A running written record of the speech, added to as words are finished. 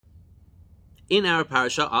In our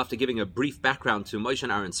parasha, after giving a brief background to Moshe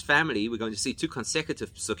and Aaron's family, we're going to see two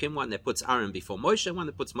consecutive psukim, one that puts Aaron before Moshe, and one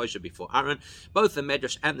that puts Moshe before Aaron. Both the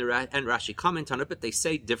Medrash and Rashi comment on it, but they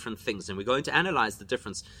say different things, and we're going to analyze the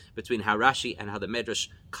difference between how Rashi and how the Medrash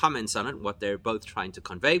comments on it, what they're both trying to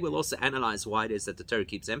convey. We'll also analyze why it is that the Torah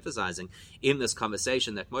keeps emphasizing in this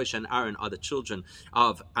conversation that Moshe and Aaron are the children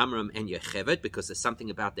of Amram and Yocheved, because there's something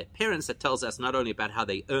about their parents that tells us not only about how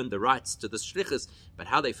they earned the rights to the shlichus, but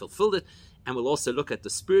how they fulfilled it. And we'll also look at the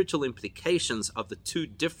spiritual implications of the two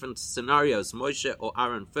different scenarios, Moshe or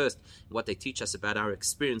Aaron first, and what they teach us about our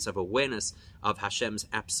experience of awareness of Hashem's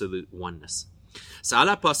absolute oneness. So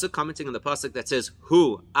Allah Pasuk, commenting on the Pasuk that says,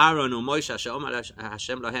 Hu, Aaron or Moshe,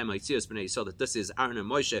 Hashem Lohem, Haitzios B'nai Yisrael, that this is Aaron and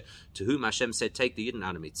Moshe, to whom Hashem said, take the Yidden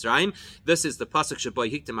out of Mitzrayim. This is the Pasuk Shaboy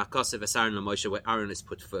Hiktem HaKosev Es Aaron and Moshe, where Aaron is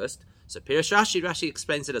put first. So Pirush Rashi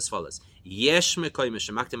explains it as follows. Yesh Mekoyim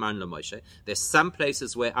Shemaktim Aaron LaMoshe. There's some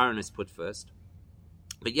places where Aaron is put first.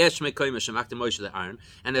 But Yesh Mekoyim Shemaktim Moshe to Aaron.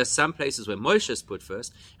 And there are some places where Moshe is put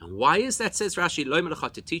first. And why is that, says Rashi, Lo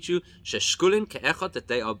Melachot, to teach you, Sheshkulin Ke'echot, that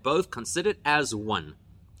they are both considered as one.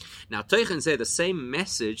 Now, Teichen say the same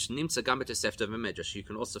message, Nimtza Gam B'Tosefta v'Medrash, you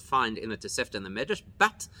can also find in the Tosefta and the Medrash,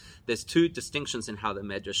 but there's two distinctions in how the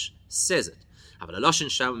Medrash says it. The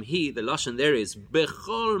Lashon there is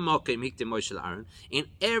Bechol Mokim Hiktim Moshe Aaron. In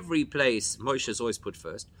every place, Moshe is always put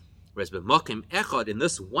first. Whereas B'Mokim Echad, in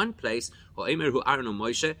this one place, Ho'emer Hu Aaron or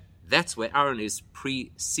Moshe, that's where Aaron is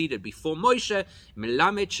preceded before Moshe.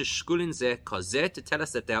 Melamed Sheshkulin Zeh Kazeh, to tell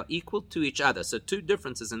us that they are equal to each other. So two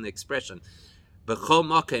differences in the expression. Bechol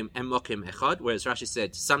Mokim and Mokim Echad, whereas Rashi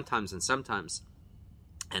said sometimes and sometimes.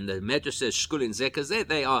 And the Medrash says Shkulin Zekazeh,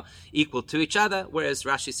 they are equal to each other, whereas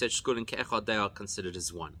Rashi said Shkulin Ke'echad, they are considered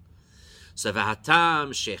as one. So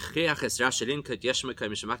Vahatam Shechiach Es Rashi Linkut Yesh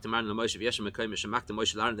Mekoyim Shemaktim Aaron LaMoshe Yesh Mekoyim Shemaktim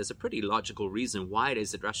Moshe Aaron. There's a pretty logical reason why it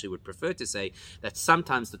is that Rashi would prefer to say that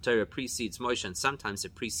sometimes the Torah precedes Moshe and sometimes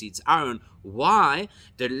it precedes Aaron. Why?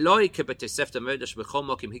 And why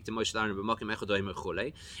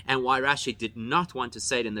Rashi did not want to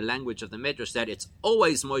say it in the language of the Medrash that it's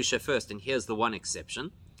always Moshe first, and here's the one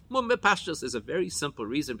exception. Pashtus is a very simple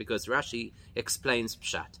reason, because Rashi explains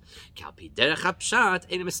Pshat.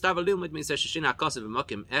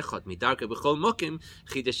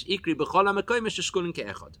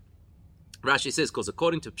 Rashi says, because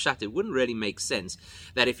according to Pshat, it wouldn't really make sense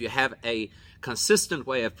that if you have a consistent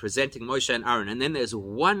way of presenting Moshe and Aaron, and then there's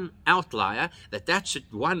one outlier,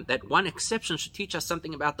 that one exception should teach us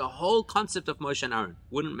something about the whole concept of Moshe and Aaron.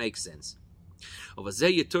 Wouldn't make sense. And all it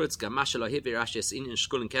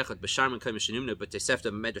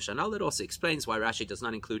also explains why Rashi does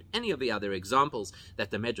not include any of the other examples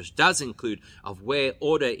that the Medrash does include of where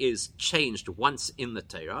order is changed once in the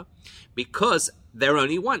Torah, because they're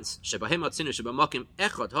only once.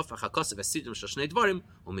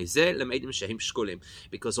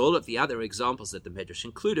 Because all of the other examples that the Medrash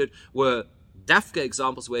included were dafka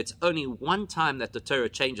examples where it's only one time that the Torah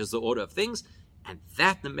changes the order of things, and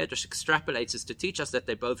that the Medrash extrapolates is to teach us that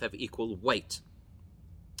they both have equal weight.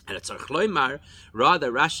 And it's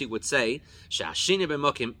rather Rashi would say,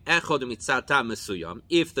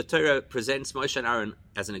 if the Torah presents Moshe and Aaron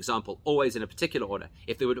as an example, always in a particular order,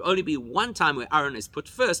 if there would only be one time where Aaron is put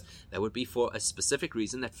first, that would be for a specific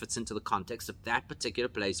reason that fits into the context of that particular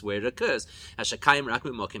place where it occurs.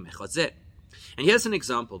 And here's an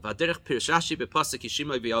example. Look how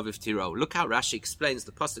Rashi explains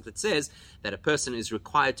the pasuk that says that a person is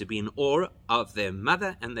required to be in awe of their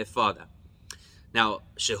mother and their father. Now,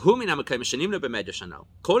 according to the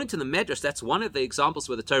Medrash, that's one of the examples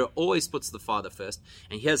where the Torah always puts the father first,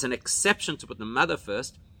 and here's an exception to put the mother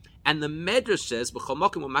first. And the Medrash says, the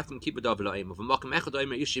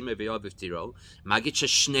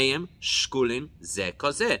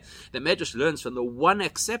Medrash learns from the one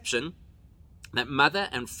exception that mother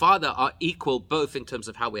and father are equal both in terms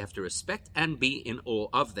of how we have to respect and be in awe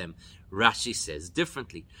of them. Rashi says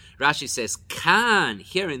differently. Rashi says,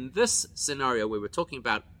 here in this scenario where we're talking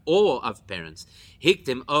about awe of parents,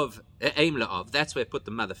 hiktim of, aimla of, that's where I put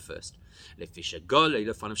the mother first. Because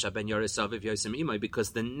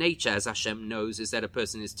the nature, as Hashem knows, is that a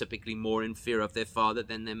person is typically more in fear of their father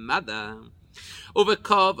than their mother. And when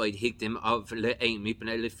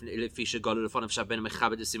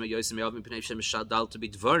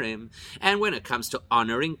it comes to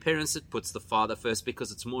honoring parents, it puts the father first,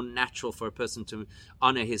 because it's more natural for a person to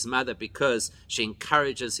honor his mother because she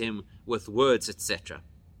encourages him with words, etc.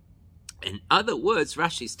 In other words,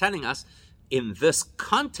 Rashi is telling us, in this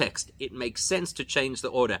context, it makes sense to change the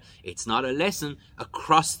order. It's not a lesson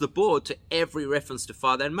across the board to every reference to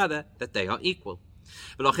father and mother that they are equal.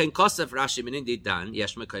 That's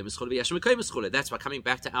why, coming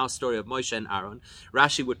back to our story of Moshe and Aaron,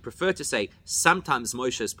 Rashi would prefer to say sometimes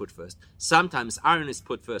Moshe is put first, sometimes Aaron is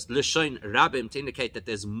put first, L'shoin Rabim, to indicate that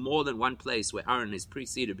there's more than one place where Aaron is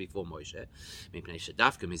preceded before Moshe.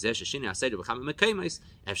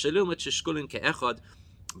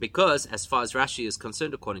 Because, as far as Rashi is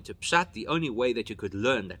concerned, according to Pshat, the only way that you could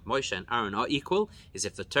learn that Moshe and Aaron are equal is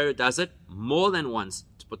if the Torah does it more than once,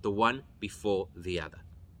 to put the one before the other.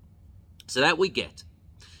 So that we get.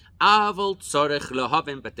 Avol tzorech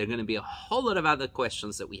lohavin, but there are going to be a whole lot of other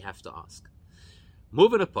questions that we have to ask.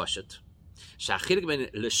 Moving to Poshet. Sha'achilik ben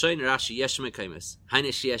l'shoin Rashi yesh mekaymes. Haine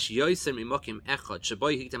sheyesh yoyser mimokim echad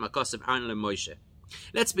sheboi hiktem akos of Aaron leMoshe.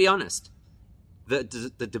 Let's be honest.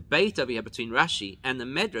 The debate over here between Rashi and the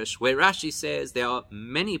Medrash, where Rashi says there are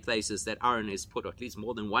many places that Aaron is put, or at least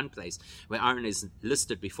more than one place where Aaron is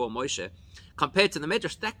listed before Moshe, compared to the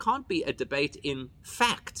Medrash, that can't be a debate in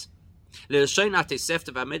fact. Compared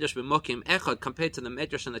to the Medrash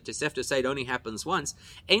and the Tosefta say it only happens once,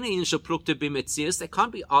 they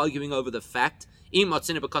can't be arguing over the fact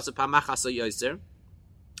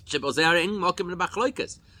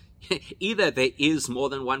either there is more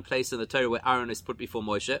than one place in the Torah where Aaron is put before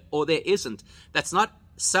Moshe, or there isn't. That's not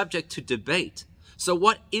subject to debate. So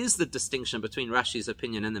what is the distinction between Rashi's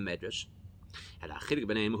opinion and the Medrash?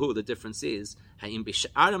 The difference is, the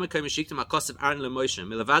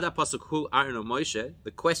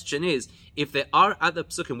question is, if there are other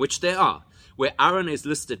psukim, which there are, where Aaron is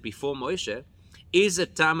listed before Moshe, is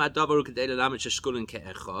it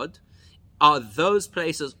are those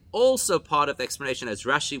places also part of the explanation, as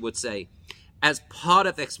Rashi would say, as part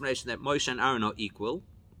of the explanation that Moshe and Aaron are equal?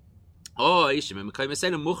 Or are they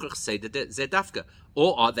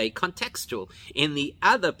contextual? In the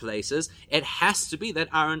other places, it has to be that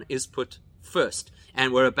Aaron is put first.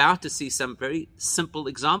 And we're about to see some very simple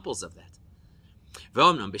examples of that.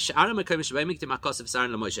 Let's look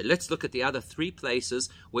at the other three places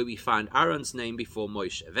where we find Aaron's name before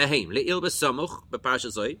Moshe.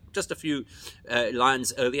 Just a few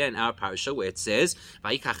lines earlier in our parasha, where it says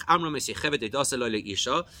that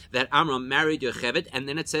Amram married Yocheved, and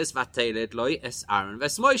then it says that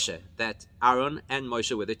Aaron and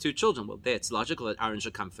Moshe were the two children. Well, there it's logical that Aaron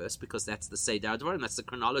should come first, because that's the Seder Advar, and that's the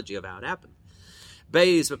chronology of how it happened.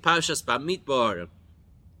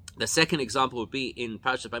 The second example would be in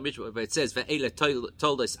Parashat Bamidbar, where it says, "Ve'ele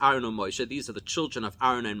told us Aaron and Moshe." These are the children of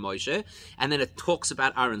Aaron and Moshe, and then it talks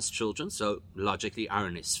about Aaron's children. So logically,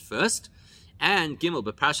 Aaron is first. And Gimel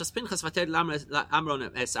b'Parashat Pinchas v'Teilet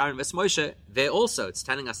Amram es Aaron ves Moshe. There also, it's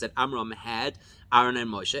telling us that Amram had Aaron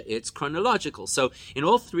and Moshe. It's chronological. So in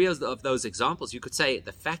all three of those examples, you could say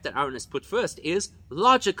the fact that Aaron is put first is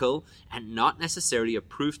logical and not necessarily a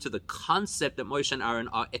proof to the concept that Moshe and Aaron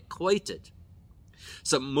are equated.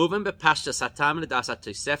 So moving bepashta satam ledasat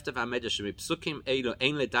tosefta v'medrash psukim elo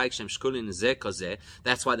ein ledaik shem shkulin ze kozeh.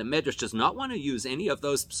 That's why the Medrash does not want to use any of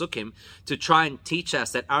those psukim to try and teach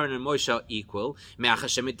us that Aaron and Moshe are equal.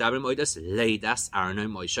 Me'achashem midabrim oidas leidas Aaron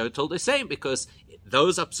and Moshe are told the same, because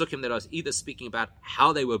those are psukim that are either speaking about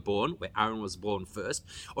how they were born, where Aaron was born first,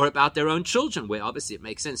 or about their own children, where obviously it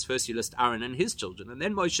makes sense. First you list Aaron and his children, and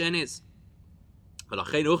then Moshe and his. And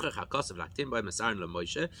that's why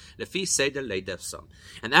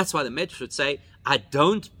the Medrash would say, I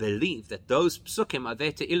don't believe that those psukim are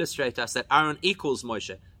there to illustrate us that Aaron equals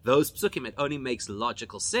Moshe. Those psukim, it only makes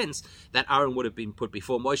logical sense that Aaron would have been put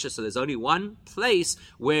before Moshe. So there's only one place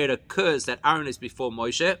where it occurs that Aaron is before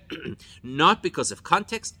Moshe, not because of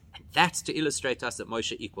context, and that's to illustrate us that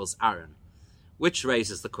Moshe equals Aaron. Which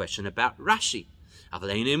raises the question about Rashi.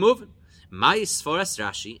 Rashi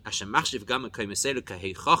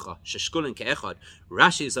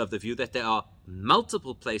is of the view that there are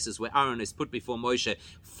multiple places where Aaron is put before Moshe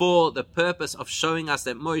for the purpose of showing us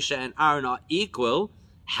that Moshe and Aaron are equal.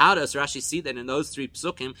 How does Rashi see that in those three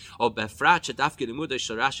psukim, or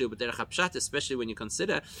especially when you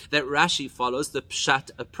consider that Rashi follows the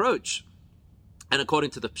Pshat approach? And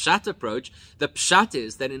according to the Pshat approach, the Pshat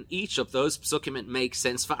is that in each of those psukim it makes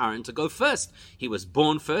sense for Aaron to go first. He was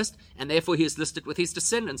born first, and therefore he is listed with his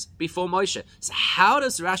descendants before Moshe. So how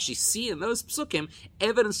does Rashi see in those psukim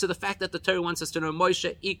evidence to the fact that the Torah wants us to know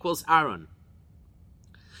Moshe equals Aaron?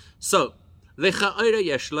 So,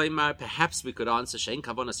 perhaps we could answer Shein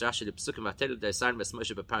Kavonas Rashi the Psukim V'Teilet Desarim Ves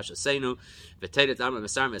Moshe B'Parshas Seinu V'Teilet Amram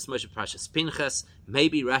Desarim Ves Moshe B'Parshas Pinchas.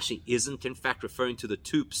 Maybe Rashi isn't in fact referring to the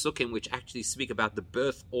two Psukim which actually speak about the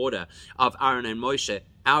birth order of Aaron and Moshe,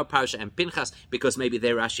 our Parsha and Pinchas, because maybe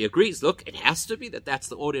there Rashi agrees. Look, it has to be that that's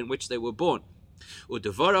the order in which they were born. Maybe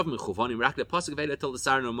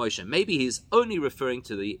he's only referring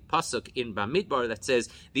to the pasuk in Bamidbar that says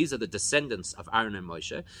these are the descendants of Aaron and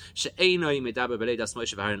Moshe,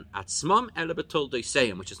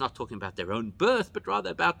 which is not talking about their own birth, but rather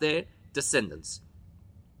about their descendants.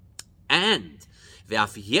 And in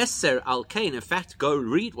fact, go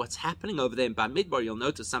read what's happening over there in Bamidbar. You'll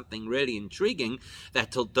notice something really intriguing.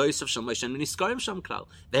 That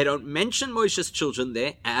they don't mention Moshe's children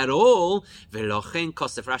there at all.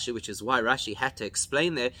 Rashi, which is why Rashi had to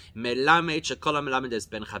explain there.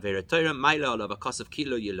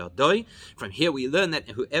 From here we learn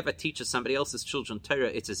that whoever teaches somebody else's children Torah,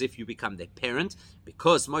 it's as if you become their parent.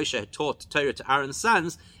 Because Moshe had taught Torah to Aaron's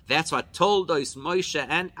sons, that's what Toldos Moshe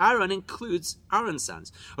and Aaron includes Aaron's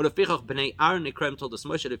sons. And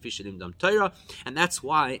that's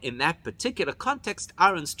why in that particular context,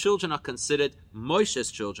 Aaron's children are considered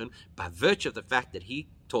Moshe's children by virtue of the fact that he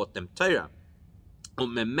taught them Torah. So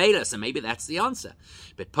maybe that's the answer.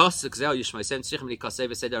 But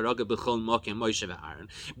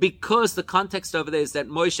because the context over there is that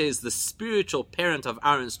Moshe is the spiritual parent of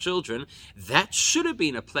Aaron's children, that should have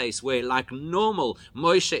been a place where, like normal,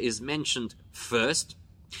 Moshe is mentioned first.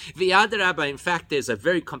 V'yadarabba, in fact, there's a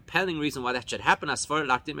very compelling reason why that should happen. That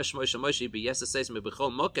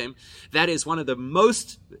is one of the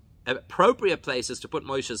most appropriate places to put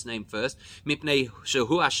Moshe's name first, because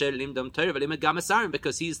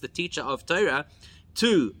he's the teacher of Torah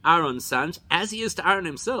to Aaron's sons, as he is to Aaron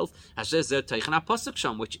himself, which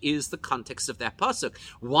is the context of that pasuk.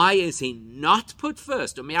 Why is he not put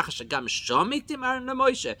first? The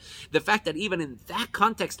fact that even in that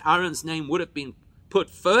context, Aaron's name would have been put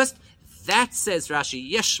first, that says Rashi,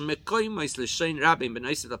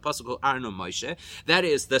 that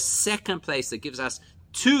is the second place that gives us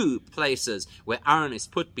two places where Aaron is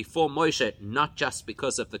put before Moshe, not just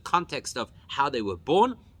because of the context of how they were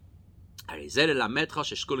born. That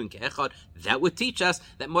would teach us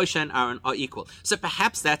that Moshe and Aaron are equal. So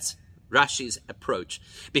perhaps that's Rashi's approach,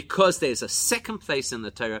 because there's a second place in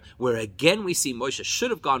the Torah where again we see Moshe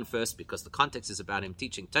should have gone first because the context is about him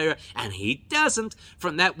teaching Torah, and he doesn't.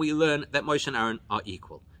 From that we learn that Moshe and Aaron are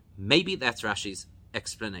equal. Maybe that's Rashi's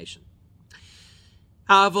explanation.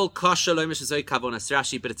 But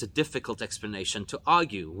it's a difficult explanation to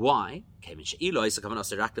argue. Why?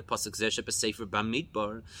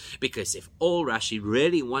 Because if all Rashi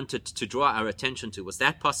really wanted to draw our attention to was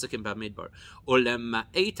that pasuk in Bamidbar,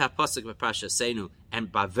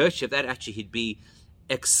 and by virtue of that actually he'd be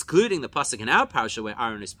excluding the pasuk in our parasha where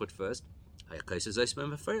Aaron is put first,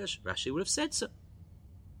 Rashi would have said so.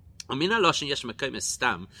 The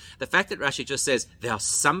fact that Rashi just says there are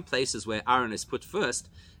some places where Aaron is put first,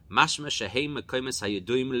 that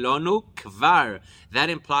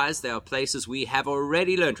implies there are places we have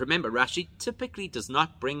already learned. Remember, Rashi typically does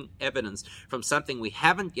not bring evidence from something we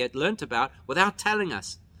haven't yet learnt about without telling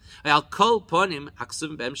us. Or at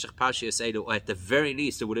the very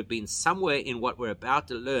least, it would have been somewhere in what we're about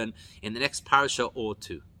to learn in the next parasha or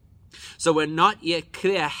two. So we're not yet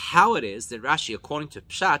clear how it is that Rashi, according to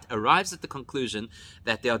Pshat, arrives at the conclusion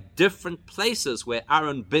that there are different places where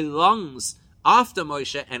Aaron belongs after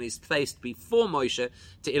Moshe and is placed before Moshe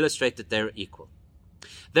to illustrate that they're equal.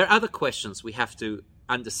 There are other questions we have to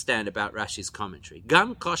understand about Rashi's commentary.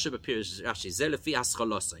 Let's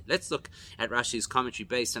look at Rashi's commentary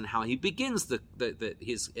based on how he begins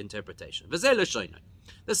his interpretation. This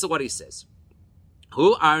is what he says.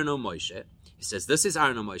 Hu Aaron Moshe. He says, this is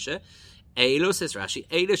Aaron and Moshe. Elo, says Rashi,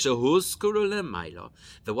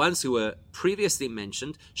 the ones who were previously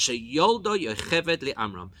mentioned, Sheyoldo Yocheved li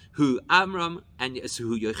Amram, who Amram and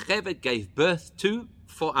who Yocheved gave birth to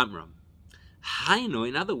for Amram. Hainu,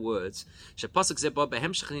 in other words, Rashi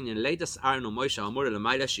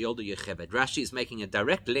is making a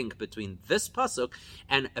direct link between this pasuk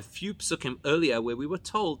and a few psukim earlier where we were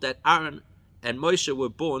told that Aaron and Moshe were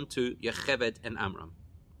born to Yocheved and Amram.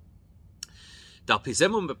 Now,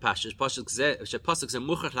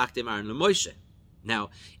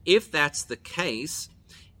 if that's the case,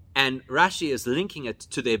 and Rashi is linking it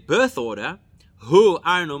to their birth order, Hu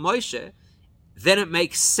Aaron Moshe, then it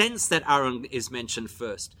makes sense that Aaron is mentioned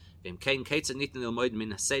first.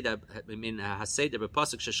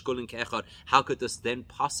 How could this then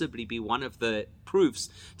possibly be one of the proofs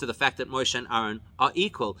to the fact that Moshe and Aaron are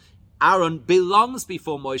equal? Aaron belongs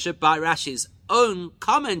before Moshe by Rashi's own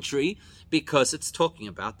commentary because it's talking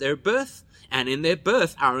about their birth, and in their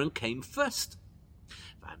birth Aaron came first.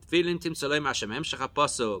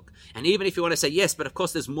 And even if you want to say yes, but of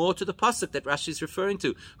course there's more to the pasuk that Rashi is referring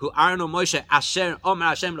to. Who Aaron or Moshe asher Omer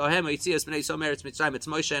Hashem lohem yitzias bnei Yisrael meretz Mitzrayim. It's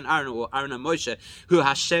Moshe and Aaron, or Aaron and Moshe, who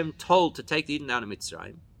Hashem told to take the Eden down to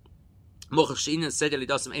Mitzrayim.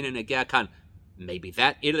 Maybe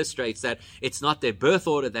that illustrates that it's not their birth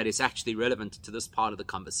order that is actually relevant to this part of the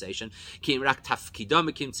conversation. Maybe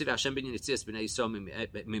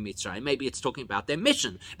it's talking about their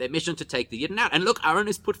mission to take the Yidden out. And look, Aaron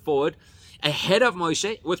is put forward ahead of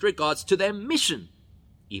Moshe with regards to their mission.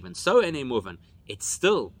 Even so, it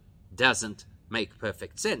still doesn't make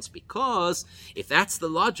perfect sense, because if that's the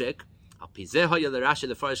logic, then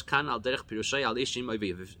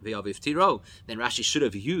Rashi should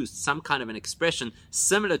have used some kind of an expression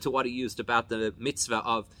similar to what he used about the mitzvah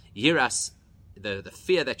of yiras, the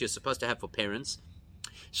fear that you're supposed to have for parents.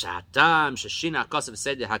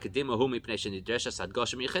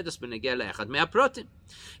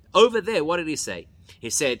 Over there, what did he say?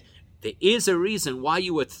 He said, there is a reason why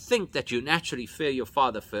you would think that you naturally fear your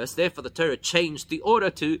father first, therefore the Torah changed the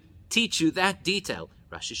order to teach you that detail.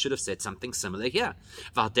 Rashi should have said something similar here.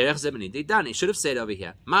 He should have said over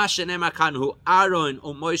here,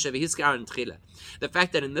 the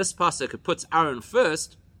fact that in this pasuk it puts Aaron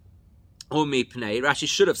first, Rashi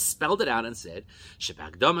should have spelled it out and said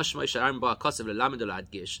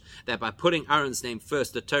that by putting Aaron's name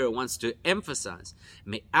first, the Torah wants to emphasize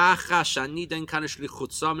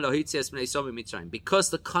because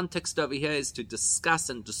the context over here is to discuss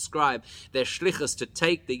and describe their shlichus to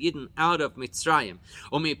take the Yidden out of Mitzrayim.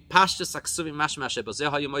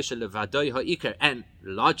 And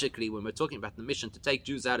logically, when we're talking about the mission to take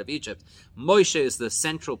Jews out of Egypt, Moshe is the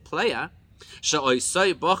central player. He's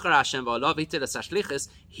the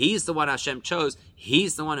one Hashem chose.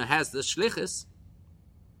 He's the one who has the shlichus.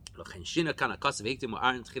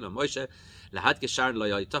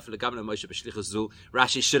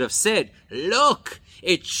 Rashi should have said, look,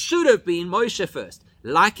 it should have been Moshe first.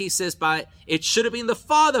 Like he says, it should have been the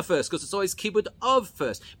father first, because it's always kibbud of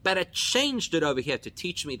first. But it changed it over here to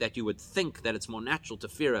teach me that you would think that it's more natural to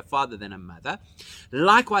fear a father than a mother.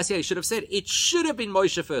 Likewise here, he should have said, it should have been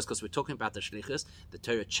Moshe first, because we're talking about the shlichus. The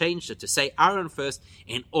Torah changed it to say Aaron first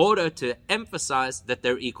in order to emphasize that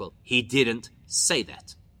they're equal. He didn't say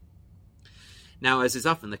that. Now, as is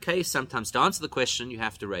often the case, sometimes to answer the question, you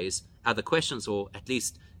have to raise other questions, or at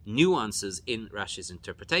least nuances in Rashi's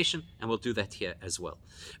interpretation, and we'll do that here as well.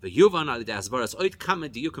 We'll understand what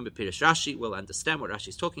Rashi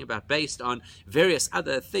is talking about based on various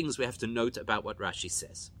other things we have to note about what Rashi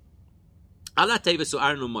says.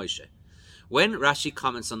 When Rashi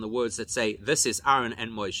comments on the words that say, this is Aaron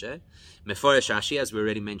and Moshe, Meforesh Rashi, as we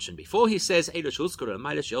already mentioned before, he says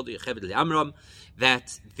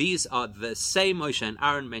that these are the same Moshe and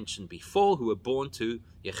Aaron mentioned before, who were born to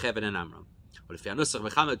Yocheved and Amram.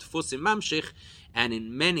 And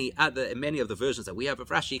in many of the versions that we have of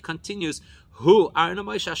Rashi, continues,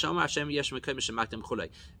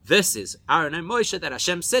 this is Aaron and Moshe that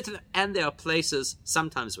Hashem said to them, and there are places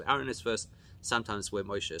sometimes where Aaron is first, sometimes where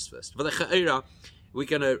Moshe is first. We're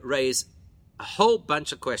going to raise a whole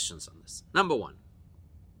bunch of questions on this. Number one,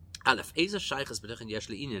 Aleph, if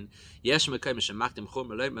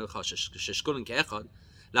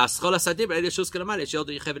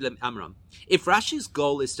Rashi's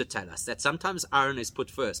goal is to tell us that sometimes Aaron is put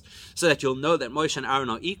first, so that you'll know that Moshe and Aaron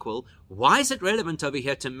are equal, why is it relevant over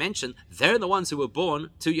here to mention they're the ones who were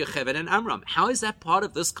born to Yocheved and Amram? How is that part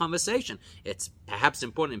of this conversation? It's perhaps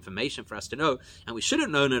important information for us to know, and we should have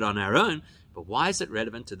known it on our own, but why is it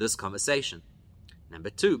relevant to this conversation? Number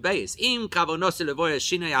two, base. If,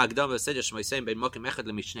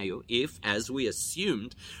 as we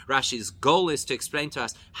assumed, Rashi's goal is to explain to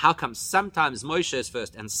us how come sometimes Moshe is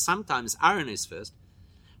first and sometimes Aaron is first,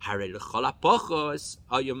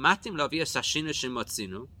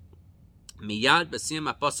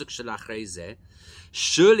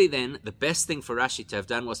 surely then the best thing for Rashi to have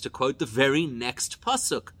done was to quote the very next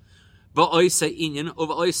pasuk,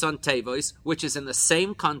 which is in the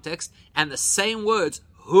same context and the same words,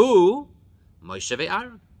 who? Moshe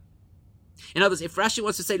ve'Aaron. In other words, if Rashi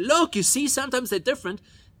wants to say, look, you see, sometimes they're different,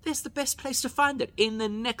 there's the best place to find it, in the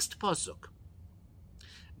next pasuk.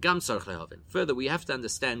 Further, we have to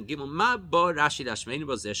understand,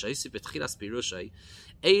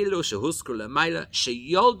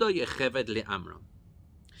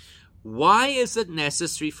 why is it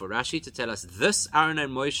necessary for Rashi to tell us this Aaron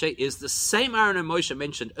and Moshe is the same Aaron and Moshe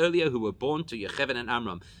mentioned earlier who were born to Yocheved and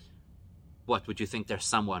Amram? What, would you think there's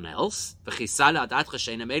someone else? Would you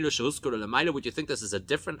think this is a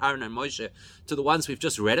different Aaron and Moshe to the ones we've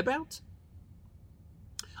just read about?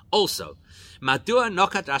 Also, Madua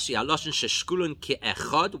nokat Rashi haloshen sheshkulun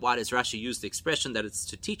ke'echad. Why does Rashi use the expression that it's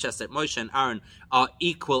to teach us that Moshe and Aaron are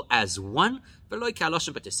equal as one? Why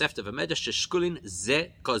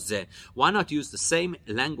not use the same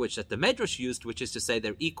language that the Medrash used, which is to say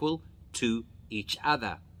they're equal to each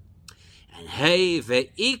other? And hey,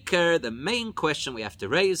 ve'ikar, the main question we have to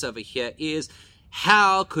raise over here is,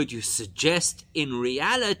 how could you suggest in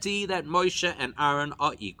reality that Moshe and Aaron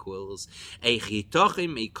are equals?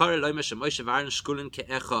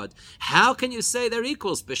 How can you say they're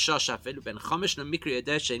equals? Even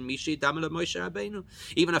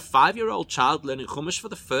a 5-year-old child learning Chumash for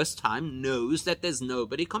the first time knows that there's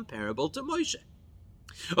nobody comparable to Moshe.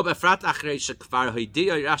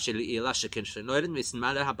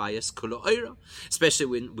 Especially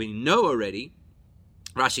when we know already,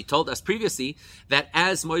 Rashi told us previously that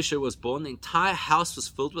as Moshe was born, the entire house was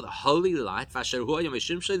filled with a holy light,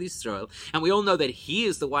 and we all know that he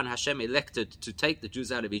is the one Hashem elected to take the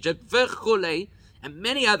Jews out of Egypt, and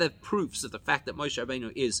many other proofs of the fact that Moshe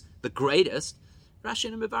Rabbeinu is the greatest.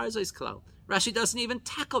 Rashi doesn't even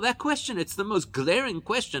tackle that question. It's the most glaring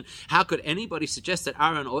question. How could anybody suggest that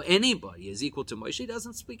Aaron or anybody is equal to Moshe? He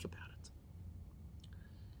doesn't speak about it.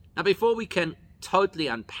 Now, before we can totally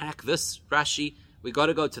unpack this Rashi, we got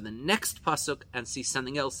to go to the next pasuk and see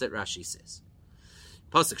something else that Rashi says.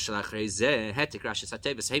 In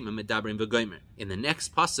the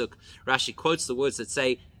next pasuk, Rashi quotes the words that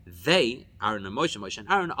say, they, Aaron and Moshe and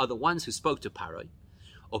Aaron, are the ones who spoke to Paroi.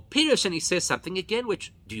 Or Pirush, and he says something again,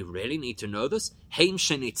 which, do you really need to know this? Heim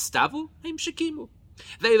shenitztavu, heim shekimu.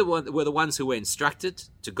 They were the ones who were instructed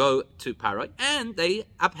to go to Paroi, and they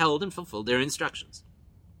upheld and fulfilled their instructions.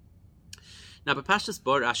 Now, B'Pashtas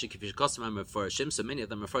Bor Rashi Kifish Kosamam Meforshim, so many of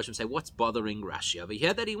them Meforshim say, what's bothering Rashi over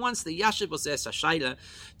here? That he wants the Yashiv Oseh Sashayla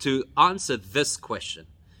to answer this question.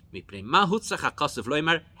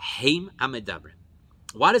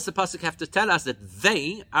 Why does the pasuk have to tell us that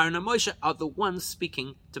they, Aaron and Moshe, are the ones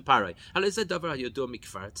speaking to Paroi?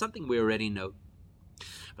 It's something we already know.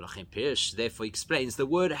 Pirush therefore explains the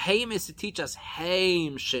word Haim is to teach us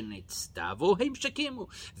Haim shenitztavu, Haim shekimu.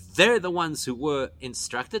 They're the ones who were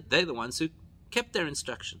instructed. They're the ones who kept their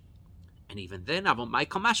instruction. And even then,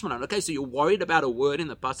 okay, so you're worried about a word in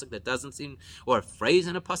the pasuk that doesn't seem, or a phrase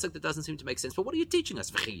in a pasuk that doesn't seem to make sense. But what are you teaching us?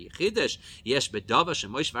 Are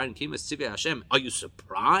you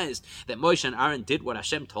surprised that Moshe and Aaron did what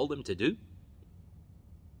Hashem told them to do?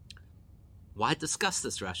 Why discuss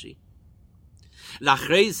this, Rashi?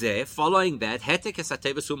 Following that,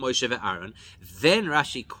 then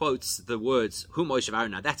Rashi quotes the words Hu Moshe and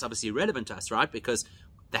Aaron. Now that's obviously relevant to us, right? Because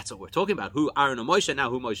that's what we're talking about. Who Aaron and Moshe, now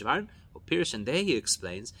who Moshe and Aaron. Well, Pirush, and there he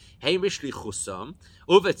explains,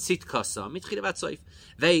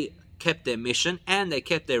 they kept their mission and they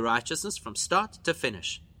kept their righteousness from start to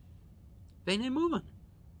finish.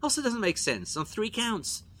 Also doesn't make sense on 3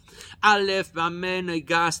 counts. Why is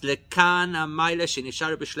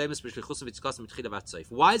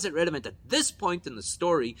it relevant at this point in the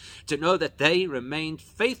story to know that they remained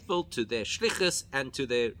faithful to their shlichus and to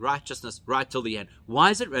their righteousness right till the end? Why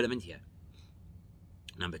is it relevant here?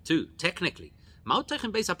 Number 2, technically, what do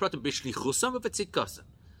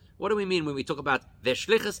we mean when we talk about their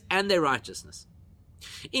shlichus and their righteousness?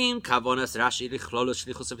 If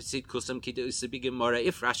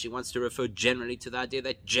Rashi wants to refer generally to the idea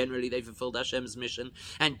that generally they fulfilled Hashem's mission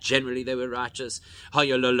and generally they were righteous, he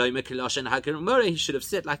should have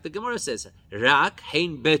said like the Gemara says,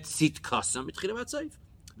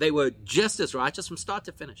 they were just as righteous from start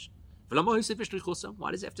to finish. Why does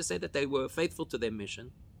he have to say that they were faithful to their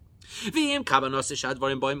mission? And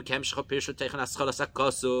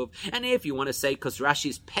if you want to say, because Rashi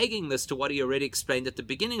is pegging this to what he already explained at the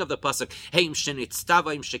beginning of the pasuk,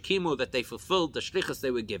 that they fulfilled the shlichus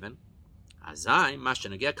they were given,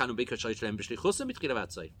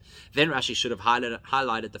 then Rashi should have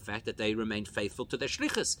highlighted the fact that they remained faithful to their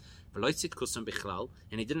shlichus,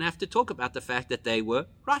 and he didn't have to talk about the fact that they were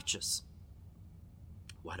righteous.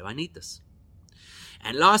 Why do I need this?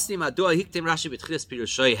 And lastly, why does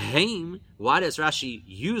Rashi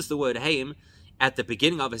use the word Haim at the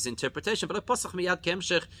beginning of his interpretation? Why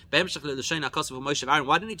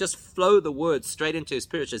didn't he just flow the words straight into his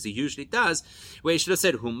Pirush as he usually does, where he should have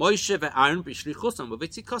said, it's Moshe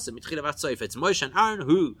and Aaron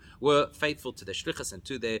who were faithful to their shlichus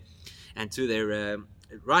and to their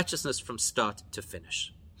righteousness from start to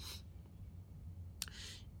finish.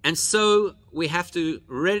 And so we have to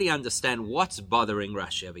really understand what's bothering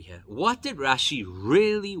Rashi over here. What did Rashi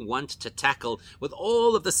really want to tackle with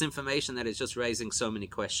all of this information that is just raising so many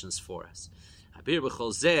questions for us?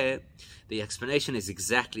 The explanation is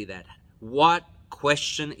exactly that. What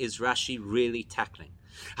question is Rashi really tackling?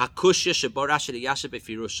 The question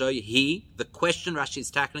Rashi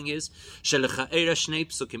is tackling is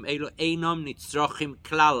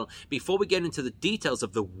before we get into the details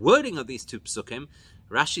of the wording of these two psukim,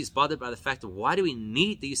 Rashi is bothered by the fact of why do we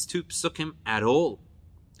need these two psukim at all?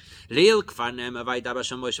 Earlier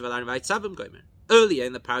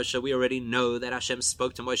in the parasha, we already know that Hashem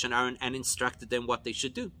spoke to Moshe and Aaron and instructed them what they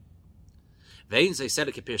should do. Rashi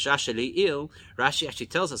actually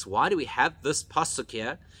tells us, why do we have this pasuk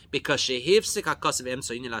here? Because the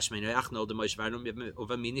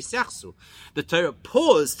Torah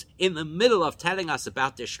paused in the middle of telling us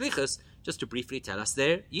about their shlichus just to briefly tell us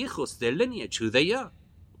their yichus, their lineage, who they are.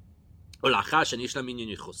 Once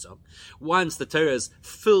the Torah has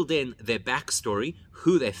filled in their backstory,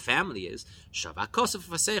 who their family is,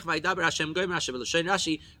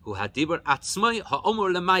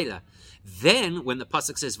 then when the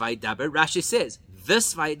pasuk says Vaydaber, Rashi says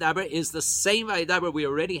this Vaydaber is the same Vaydaber we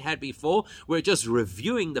already had before. We're just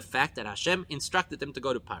reviewing the fact that Hashem instructed them to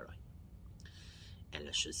go to Parai.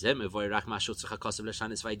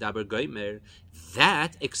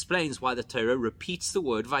 That explains why the Torah repeats the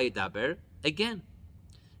word Vaydaber again.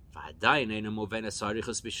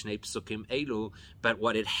 But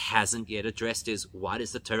what it hasn't yet addressed is, why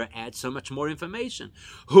does the Torah add so much more information?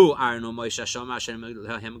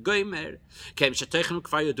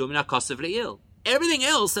 Everything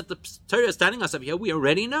else that the Torah is telling us of here, we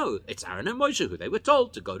already know. It's Aaron and Moshe, who they were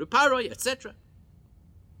told to go to Parai, etc.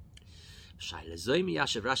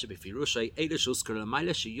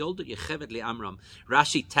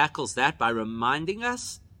 Rashi tackles that by reminding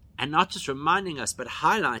us, and not just reminding us, but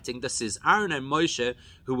highlighting this is Aaron and Moshe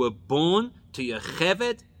who were born to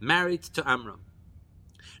Yocheved, married to Amram.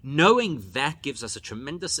 Knowing that gives us a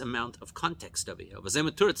tremendous amount of context over here. In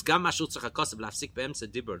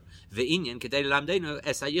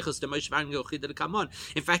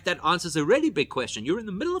fact, that answers a really big question. You're in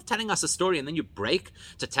the middle of telling us a story and then you break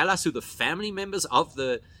to tell us who the family members of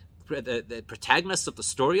the protagonists of the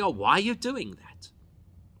story are. Why are you doing that?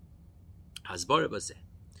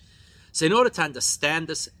 So in order to understand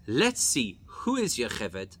this, let's see who is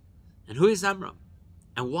Yocheved and who is Amram,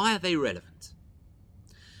 and why are they relevant.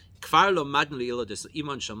 Already in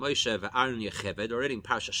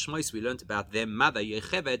Parashat Shmos we learned about their mother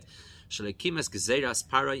Yocheved,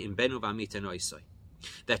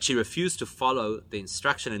 that she refused to follow the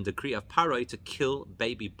instruction and decree of Paroi to kill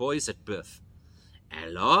baby boys at birth.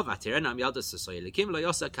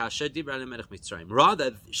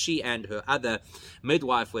 Rather, she and her other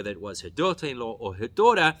midwife, whether it was her daughter-in-law or her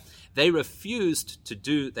daughter, they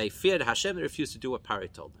feared Hashem, they refused to do what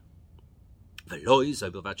Paroi told them.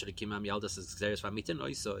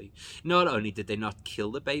 Not only did they not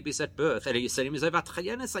kill the babies at birth, they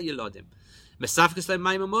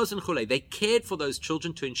cared for those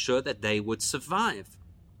children to ensure that they would survive.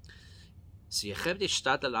 That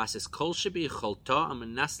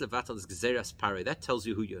tells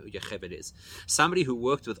you who Yocheved is. Somebody who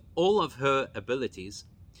worked with all of her abilities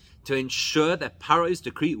to ensure that Paro's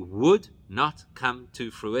decree would not come to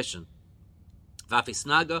fruition.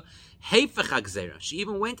 She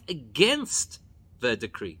even went against the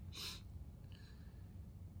decree.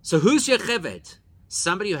 So who's Yocheved?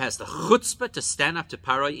 Somebody who has the chutzpah to stand up to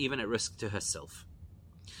Paro, even at risk to herself.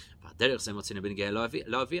 We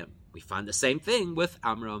find the same thing with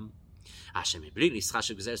Amram. That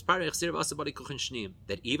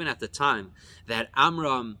even at the time that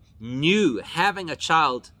Amram knew having a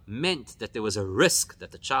child meant that there was a risk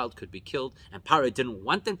that the child could be killed, and Paro didn't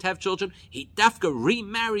want them to have children, he dafka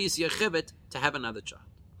remarries Yocheved to have another child.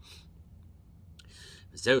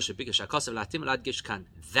 That's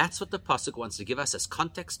what the pasuk wants to give us as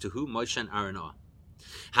context to who Moshe and Aaron are.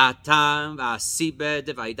 Why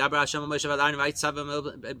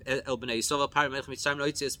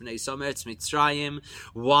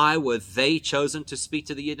were they chosen to speak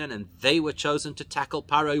to the Yidden and they were chosen to tackle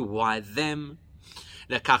Paro? Why them?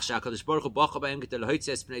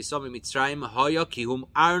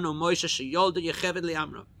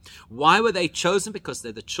 Why were they chosen? Because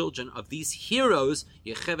they're the children of these heroes,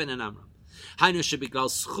 Yocheved and Amram. The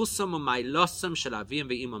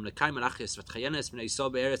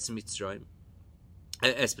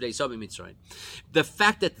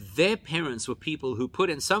fact that their parents were people who put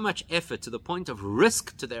in so much effort to the point of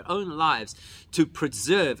risk to their own lives to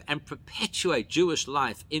preserve and perpetuate Jewish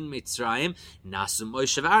life in Mitzrayim,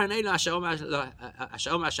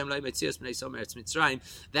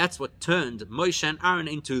 that's what turned Moshe and Aaron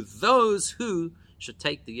into those who should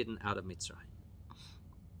take the Yidden out of Mitzrayim.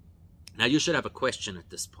 Now you should have a question at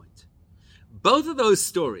this point. Both of those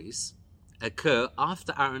stories occur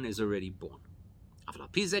after Aaron is already born.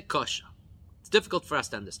 It's difficult for us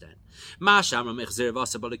to understand. The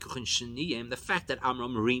fact that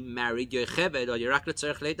Amram remarried Yocheved or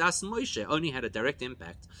Moshe only had a direct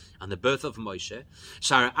impact on the birth of Moshe.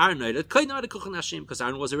 Because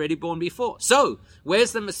Aaron was already born before. So,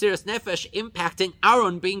 where's the Mesiras Nefesh impacting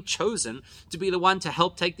Aaron being chosen to be the one to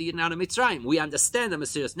help take the Yidden out of Mitzrayim? We understand the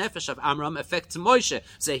Mesiras Nefesh of Amram affects Moshe.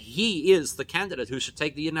 So he is the candidate who should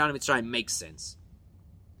take the Yidden out of Mitzrayim. Makes sense.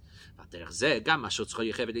 And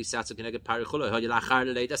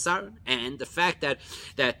the fact that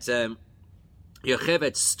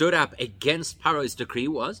Yocheved stood up against Paro's decree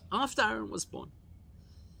was after Aaron was born.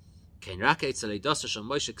 The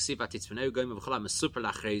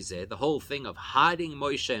whole thing of hiding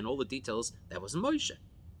Moshe and all the details, that was Moshe.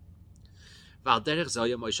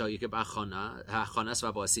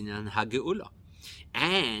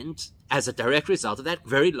 And as a direct result of that,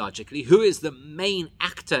 very logically, who is the main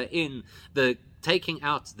actor in the taking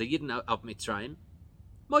out the Yidden of Mitzrayim?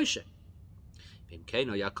 Moshe.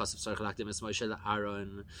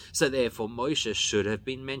 So therefore, Moshe should have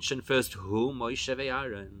been mentioned first. Who Moshe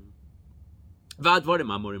ve'Aaron?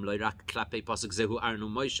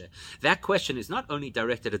 That question is not only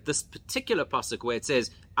directed at this particular pasuk where it says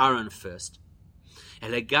Aaron first.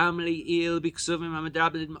 Even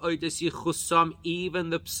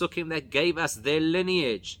the psukim that gave us their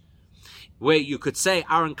lineage, where you could say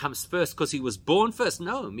Aaron comes first because he was born first.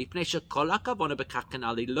 No.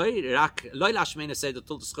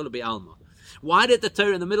 Why did the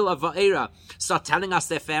Torah in the middle of Va'era start telling us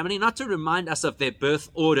their family? Not to remind us of their birth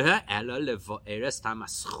order.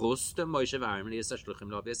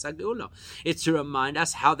 It's to remind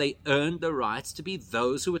us how they earned the rights to be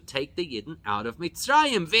those who would take the Yidden out of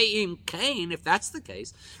Mitzrayim. If that's the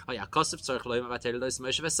case,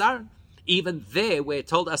 even there where it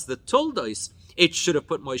told us the Toldos, it should have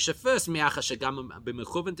put Moshe first.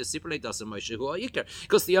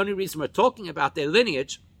 Because the only reason we're talking about their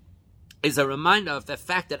lineage is a reminder of the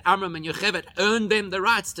fact that Amram and Yocheved earned them the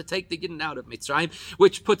rights to take the Yidden out of Mitzrayim,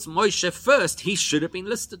 which puts Moshe first. He should have been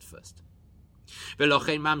listed first. That's why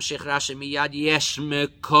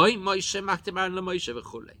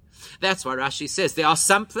Rashi says there are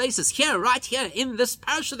some places here, right here in this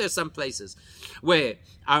parasha, there's some places where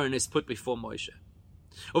Aaron is put before Moshe.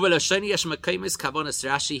 Rashi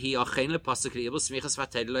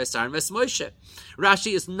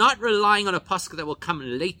is not relying on a pasuk that will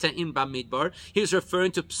come later in Bamidbar. He's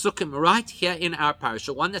referring to psukim right here in our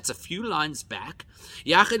parasha, one that's a few lines back,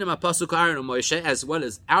 as well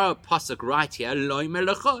as our pasuk right here,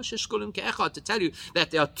 to tell you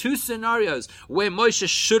that there are two scenarios where Moshe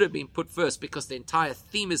should have been put first, because the entire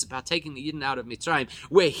theme is about taking the Yidden out of Mitzrayim,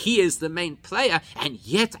 where he is the main player, and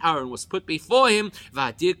yet Aaron was put before him.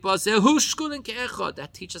 That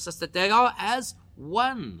teaches us that they are as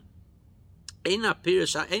one. It's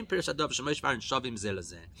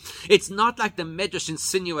not like the Medrash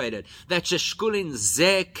insinuated that sheshkulin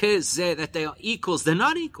zeh ke zeh, that they are equals. They're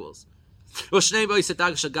not equals. Which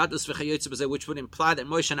would imply that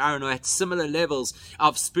Moshe and Aaron are at similar levels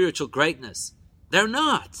of spiritual greatness. They're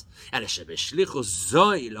not. But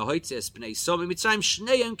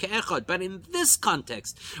in this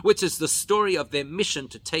context, which is the story of their mission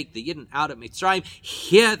to take the Yidden out of Mitzrayim,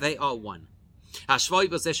 here they are one.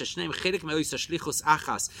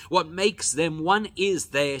 What makes them one is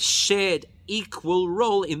their shared equal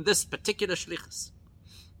role in this particular shlichus.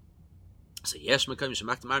 So it's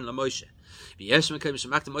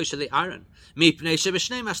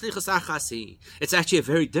actually a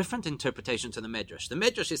very different interpretation to the Medrash. The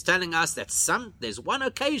Medrash is telling us that there's one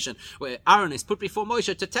occasion where Aaron is put before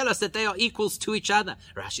Moshe to tell us that they are equals to each other.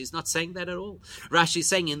 Rashi is not saying that at all. Rashi is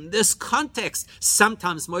saying in this context,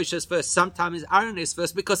 sometimes Moshe is first, sometimes Aaron is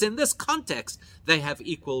first, because in this context, they have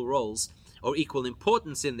equal roles or equal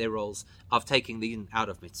importance in their roles of taking the Yidden out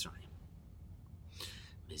of Mitzrayim.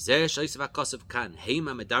 Now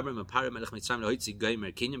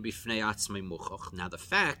the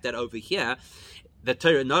fact that over here the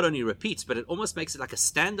Torah not only repeats, but it almost makes it like a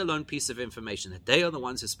standalone piece of information, that they are the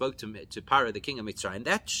ones who spoke to Paro, the king of Mitzrayim.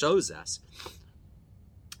 That shows us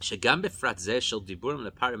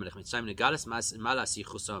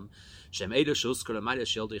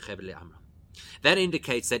that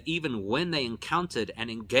indicates that even when they encountered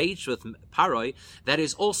and engaged with Paroi, that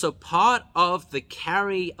is also part of the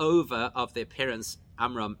carryover of their parents,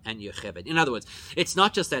 Amram and Yocheved. In other words, it's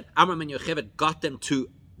not just that Amram and Yocheved got them to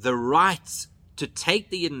the rights to take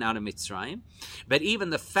the Yidden out of Mitzrayim, but even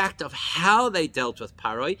the fact of how they dealt with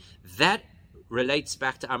Paroi, that relates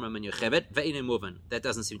back to Amram and Yocheved. That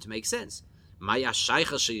doesn't seem to make sense.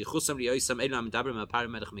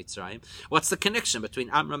 What's the connection between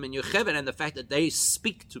Amram and Yocheved and the fact that they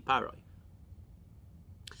speak to Paroi?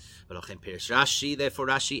 Therefore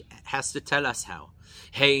Rashi has to tell us how.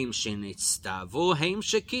 They were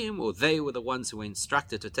the ones who were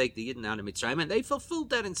instructed to take the Yidden out of Mitzrayim, and they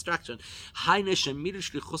fulfilled that instruction.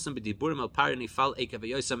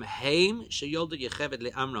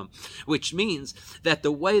 Which means that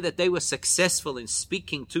the way that they were successful in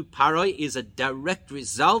speaking to Paroi is a direct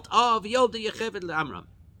result of Yolda Yocheved le'Amram.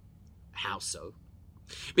 How so?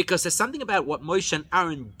 Because there's something about what Moshe and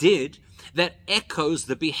Aaron did that echoes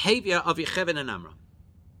the behavior of Yocheved and Amram.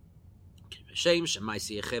 Let's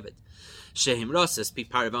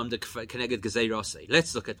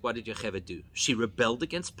look at what did Yocheved do. She rebelled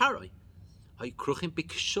against Paroi.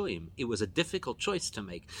 It was a difficult choice to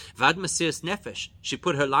make. Vad Mesiras Nefesh. She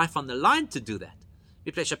put her life on the line to do that.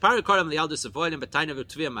 When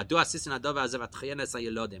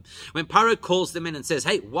Paroi calls them in and says,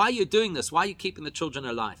 hey, why are you doing this? Why are you keeping the children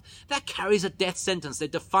alive? That carries a death sentence. They're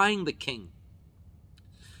defying the king.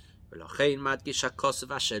 Therefore the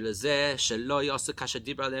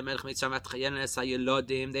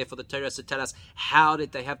Torah has to tell us, how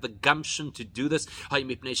did they have the gumption to do this?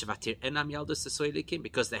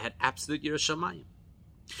 Because they had absolute Yerushalayim.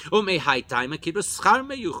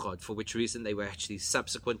 For which reason they were actually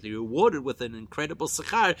subsequently rewarded with an incredible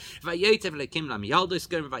sechar.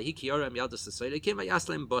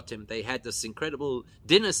 They had this incredible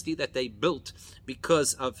dynasty that they built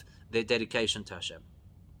because of their dedication to Hashem.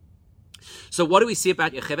 So what do we see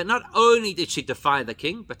about Yocheved? Not only did she defy the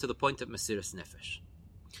king, but to the point of Mesiras Nefesh.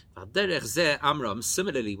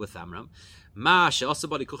 Similarly with Amram,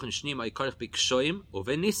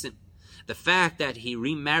 the fact that he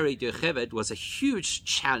remarried Yocheved was a huge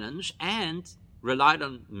challenge and relied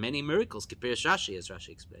on many miracles, Kipirish Rashi, as Rashi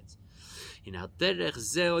explains. The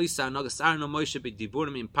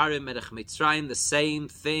same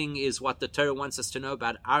thing is what the Torah wants us to know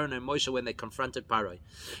about Aaron and Moshe when they confronted Paroi.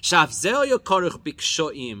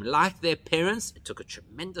 Like their parents, it took a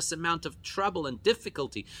tremendous amount of trouble and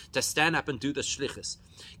difficulty to stand up and do the shlichus.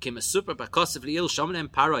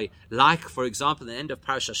 Like, for example, in the end of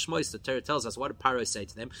Parashat Shmos, the Torah tells us, what did Paroi say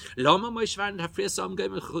to them?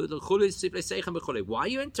 Why are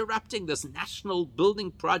you interrupting this national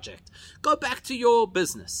building project? Go back to your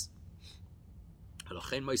business.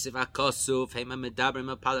 That's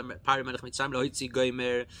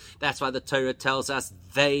why the Torah tells us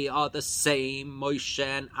they are the same Moshe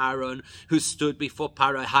and Aaron who stood before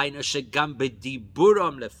Paroi,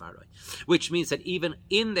 which means that even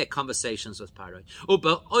in their conversations with Paroi,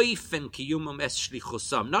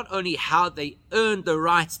 not only how they earned the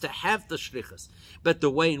rights to have the shlichus, but the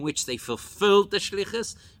way in which they fulfilled the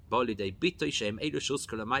shlichus,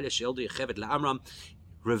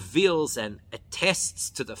 reveals and attests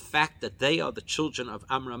to the fact that they are the children of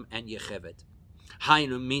Amram and Yocheved.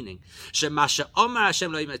 Meaning, the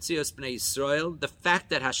fact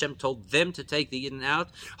that Hashem told them to take the Yidden out,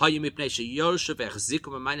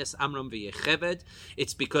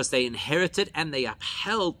 it's because they inherited and they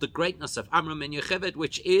upheld the greatness of Amram and Yocheved,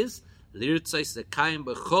 which is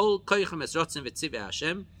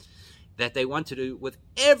that they want to do with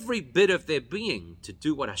every bit of their being to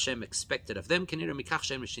do what Hashem expected of them. As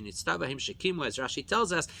Rashi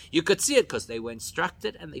tells us, you could see it because they were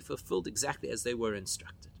instructed and they fulfilled exactly as they were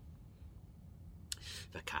instructed.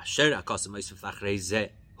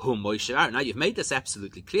 Now you've made this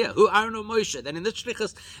absolutely clear. Who Aaron or Moshe? Then in the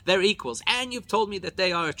shlichus they're equals, and you've told me that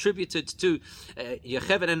they are attributed to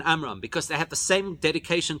Yocheved and Amram because they have the same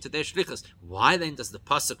dedication to their shlichus. Why then does the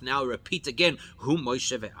pasuk now repeat again? Who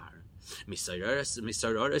Moshe ve'Aaron?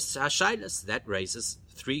 That raises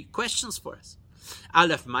three questions for us.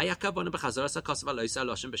 Aleph, why is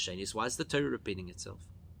the Torah repeating itself?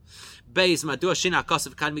 Beis,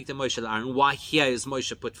 why here is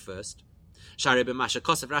Moshe put first? The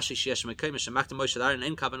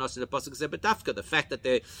fact that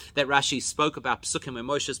Rashi spoke about Psukim where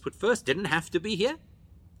Moshe is put first didn't have to be here.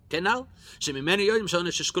 To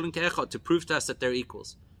prove to us that they're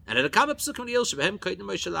equals. And there are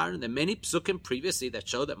many psukim previously that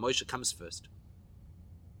show that Moshe comes first.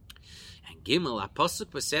 And Gimel,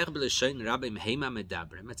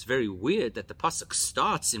 it's very weird that the pasuk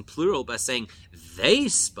starts in plural by saying they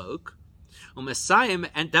spoke,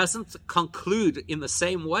 and doesn't conclude in the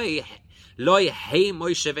same way.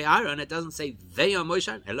 It doesn't say they are Moshe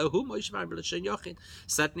and Elohu Moshe and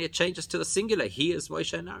Suddenly it changes to the singular. He is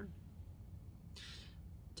Moshe and Aaron.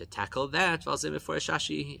 To tackle that,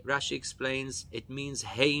 Rashi explains, it means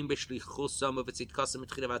it's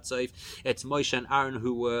Moshe and Aaron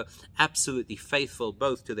who were absolutely faithful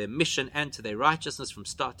both to their mission and to their righteousness from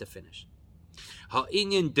start to finish.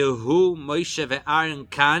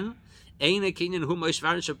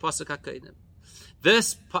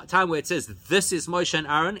 This time where it says this is Moshe and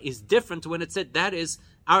Aaron is different to when it said that is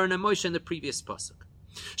Aaron and Moshe in the previous pasuk.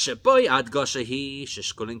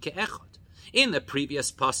 In the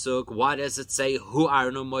previous pasuk, why does it say who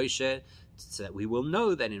Aaron and Moshe? So that we will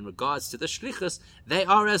know that in regards to the shlichus, they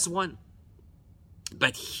are as one.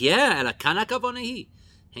 But here,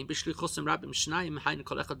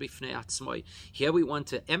 here we want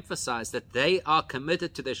to emphasize that they are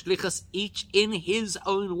committed to their shlichus, each in his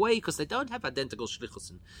own way, because they don't have identical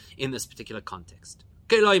shlichus in this particular context.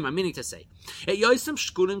 Meaning to say,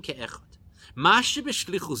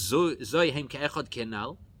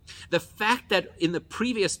 the fact that in the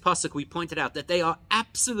previous pasuk we pointed out that they are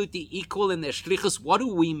absolutely equal in their shlichus, what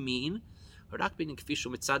do we mean?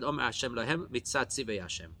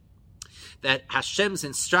 That Hashem's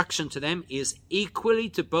instruction to them is equally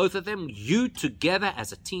to both of them. You together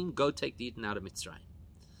as a team go take the Eden out of Mitzrayim.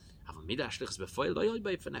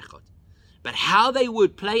 But how they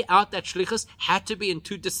would play out that shlichus had to be in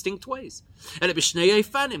two distinct ways.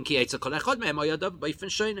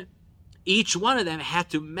 Each one of them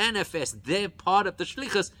had to manifest their part of the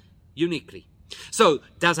shlichus uniquely. So,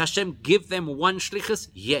 does Hashem give them one shlichus?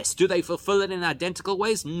 Yes. Do they fulfill it in identical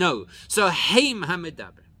ways? No. So, Heim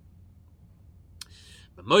HaMedaber.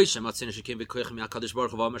 Look at Moshe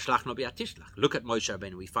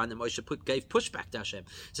Rabbeinu. We find that Moshe gave pushback to Hashem.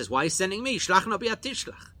 He says, why are you sending me?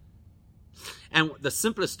 And the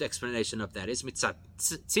simplest explanation of that is mitzat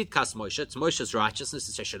tzidkas Moshe. It's Moshe's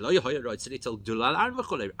righteousness.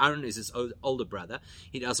 Aaron is his older brother.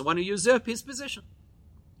 He doesn't want to usurp his position.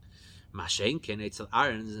 Whereas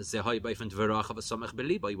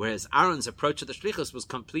Aaron's approach to the shlichus was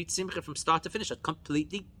complete simcha from start to finish, a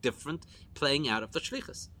completely different playing out of the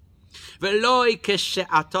shlichus. Not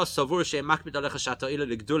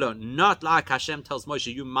like Hashem tells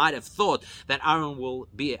Moshe, you might have thought that Aaron will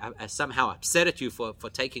be somehow upset at you for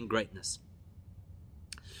taking greatness.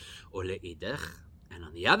 And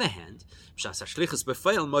on the other hand, when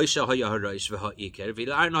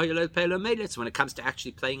it comes to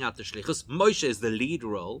actually playing out the shlichus, Moshe is the lead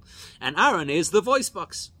role, and Aaron is the voice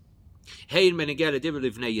box. Whether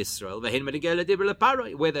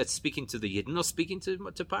it's speaking to the Yidden or speaking to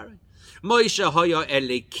Paroi.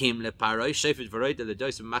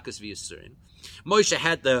 Moshe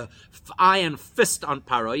had the iron fist on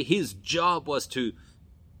Paroi. His job was to,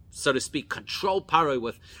 so to speak, control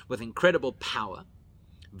Paroi with incredible power.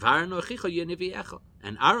 And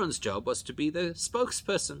Aaron's job was to be the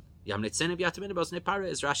spokesperson.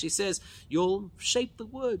 As Rashi says, you'll shape the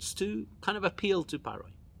words to kind of appeal to Paroi.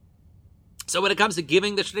 So when it comes to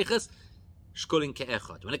giving the shlichus, shkulin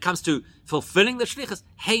ke'echad. When it comes to fulfilling the shlichus,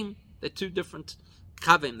 heim, they're two different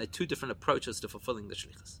kavim, they're two different approaches to fulfilling the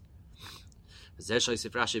shlichus. That's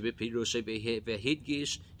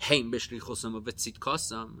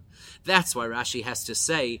why Rashi has to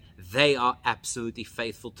say they are absolutely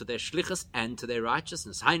faithful to their shlichus and to their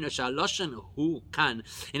righteousness. Who can?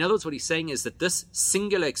 In other words, what he's saying is that this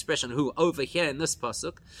singular expression, who, over here in this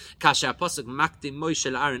pasuk, kasha pasuk makdim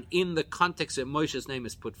Moshe Aaron, in the context where Moshe's name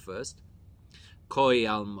is put first,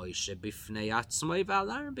 it's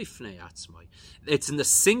in the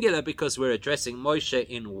singular because we're addressing Moshe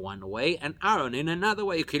in one way and Aaron in another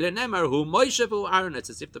way. It's as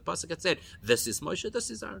if the pasuk had said, this is Moshe,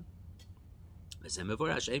 this is Aaron.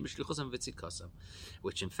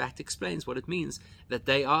 Which in fact explains what it means that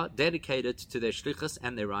they are dedicated to their shlichus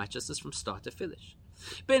and their righteousness from start to finish.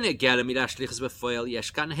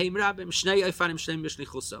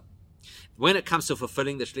 When it comes to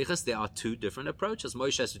fulfilling the shlichus, there are two different approaches.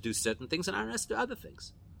 Moshe has to do certain things and Aaron has to do other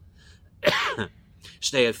things.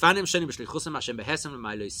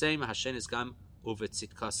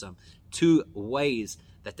 Two ways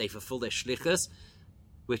that they fulfill their shlichus,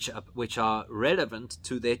 which are relevant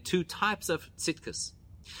to their two types of tzidkus.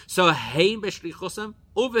 So, heim b'shlichusam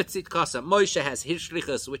uve tzidkasam. Moshe has his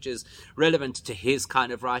shlichus, which is relevant to his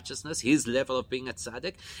kind of righteousness, his level of being a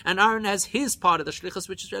tzaddik, and Aaron has his part of the shlichus,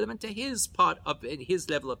 which is relevant to his part of his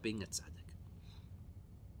level of being a tzaddik.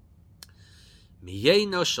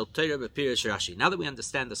 Now that we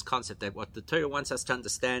understand this concept, that what the Torah wants us to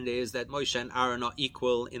understand is that Moshe and Aaron are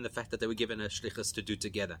equal in the fact that they were given a shlichus to do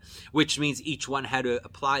together, which means each one had to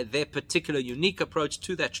apply their particular unique approach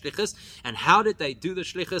to that shlichus. And how did they do the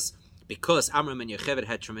shlichus? Because Amram and Yocheved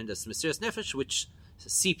had tremendous Mesiras Nefesh, which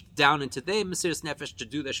seep down into their Mesiras Nefesh to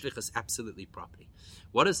do their shlichus absolutely properly.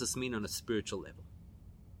 What does this mean on a spiritual level?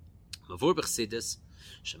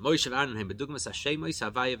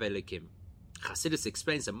 Chassidus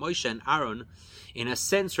explains that Moshe and Aaron, in a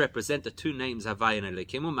sense, represent the two names Havaya and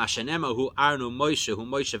Elikim. Mashenema hu Aaron Moshe, hu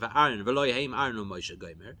Moshe ve'Aaron, v'lo yehem Aaron Moshe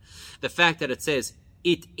gomer. The fact that it says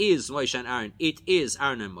it is Moshe and Aaron, it is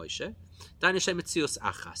Aaron and Moshe,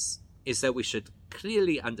 is that we should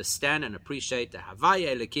clearly understand and appreciate that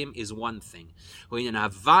Havaya Elikim is one thing.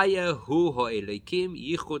 Havaya hu Elikim,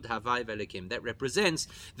 yichud Havaya Elikim. That represents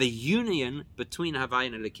the union between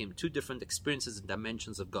Havaya and Elikim, two different experiences and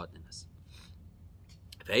dimensions of godliness.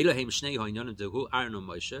 So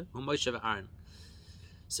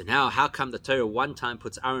now, how come the Torah one time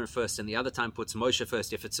puts Aaron first and the other time puts Moshe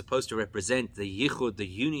first if it's supposed to represent the yichud, the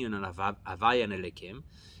union of Havaya and Elikim?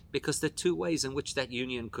 Because there are two ways in which that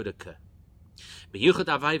union could occur. The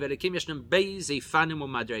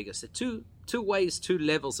two ways, two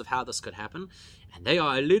levels of how this could happen, and they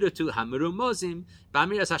are alluded to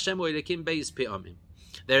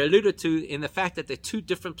They're alluded to in the fact that there are two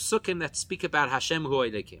different psukim that speak about Hashem Hu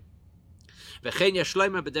Elikim. Perhaps you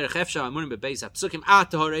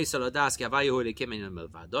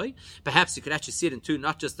could actually see it in two,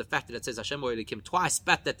 not just the fact that it says Hashem Hu Elikim twice,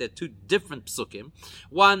 but that there are two different psukim.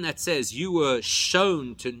 One that says you were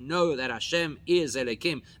shown to know that Hashem is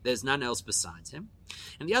Elikim, there's none else besides him.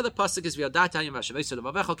 And the other pasuk is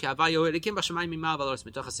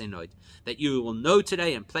that you will know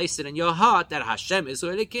today and place it in your heart that Hashem is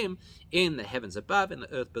Elikim, in the heavens above and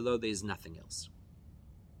the earth below. There is nothing else.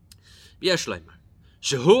 So this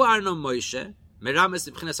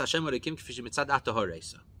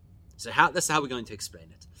is how we're going to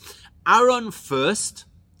explain it. Aaron first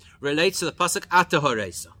relates to the pasuk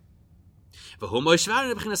Atahoresa.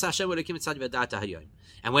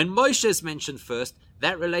 And when Moshe is mentioned first,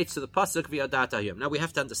 that relates to the pasuk V'yadat Hayom. Now we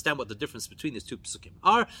have to understand what the difference between these two pasukim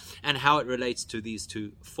are and how it relates to these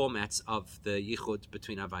two formats of the yichud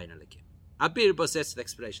between Havaya and Elikim. Abir Bosset's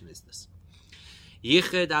explanation is this. When you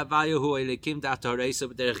say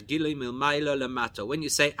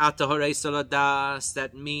Atahoresa Ladas,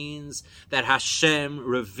 that means that Hashem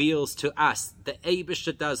reveals to us. The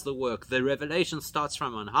Eibishter does the work. The revelation starts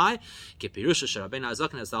from on high. As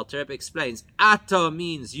the Alter Rebbe explains, Ata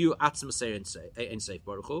means you, Atzmas Ein Sof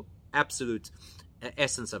Baruch Hu, absolute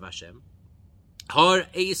essence of Hashem. Har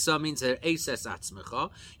Esa means Esas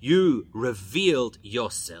Atzmecha, you revealed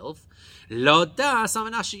yourself. In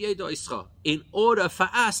order for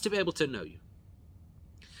us to be able to know you.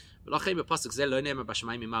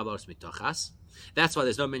 That's why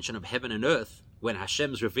there's no mention of heaven and earth when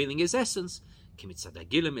Hashem's revealing his essence.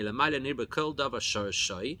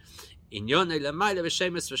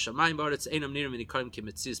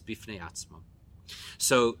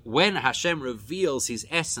 So when Hashem reveals his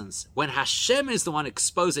essence, when Hashem is the one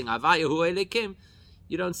exposing Havaya Hu Elikim,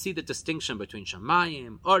 you don't see the distinction between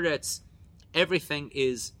Shamayim, Oretz. Everything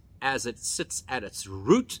is as it sits at its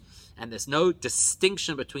root, and there's no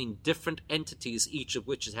distinction between different entities, each of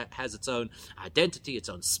which has its own identity, its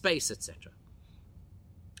own space, etc.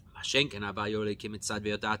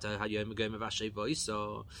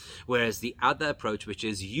 Whereas the other approach, which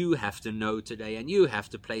is you have to know today and you have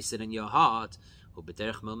to place it in your heart,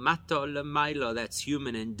 that's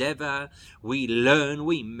human endeavor. We learn,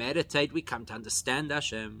 we meditate, we come to understand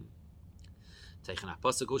Hashem. That's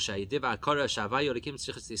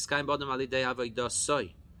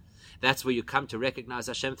where you come to recognize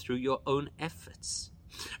Hashem through your own efforts.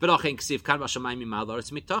 That's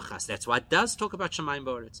why it does talk about Shamayim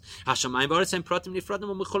Ba'aretz. Hashamayim Ba'aretz and Pratim Nifradim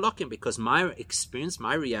u'Mecholokim, because my experience,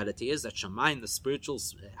 my reality is that Shamayim, the spiritual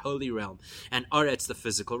holy realm, and Aretz, the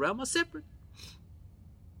physical realm, are separate.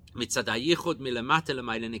 Which means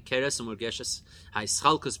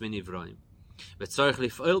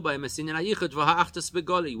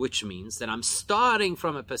that I'm starting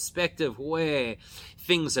from a perspective where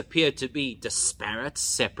things appear to be disparate,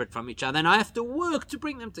 separate from each other, and I have to work to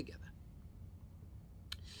bring them together.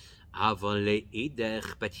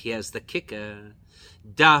 But here's the kicker.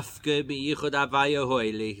 Dafke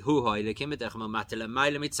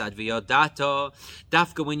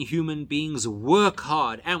when human beings work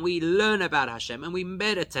hard and we learn about Hashem and we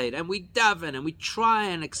meditate and we daven and we try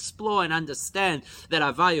and explore and understand that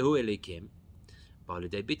Havaya Hu Elikim,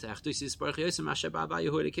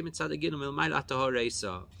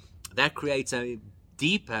 that creates a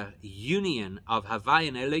deeper union of Havaya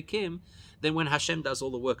and Elikim than when Hashem does all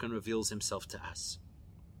the work and reveals himself to us.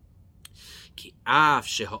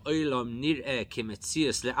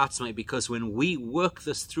 Because when we work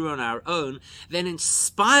this through on our own, then in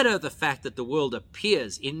spite of the fact that the world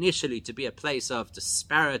appears initially to be a place of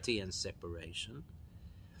disparity and separation,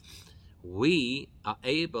 we are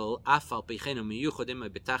able,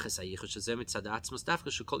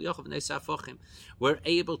 we're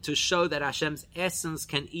able to show that Hashem's essence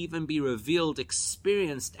can even be revealed,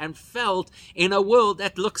 experienced, and felt in a world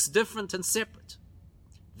that looks different and separate.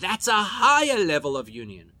 That's a higher level of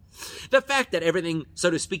union. The fact that everything,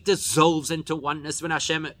 so to speak, dissolves into oneness when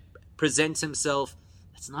Hashem presents himself,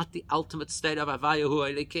 that's not the ultimate state of Havaya Hu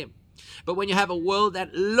Elikim. But when you have a world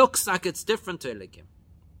that looks like it's different to Elikim,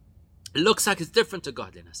 looks like it's different to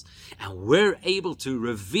godliness, and we're able to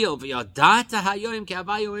reveal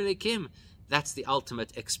that's the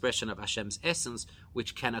ultimate expression of Hashem's essence,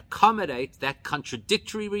 which can accommodate that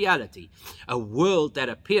contradictory reality, a world that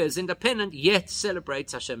appears independent yet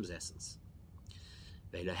celebrates Hashem's essence.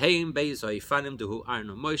 This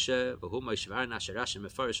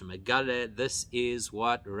is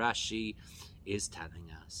what Rashi is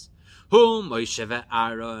telling us.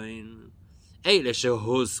 Says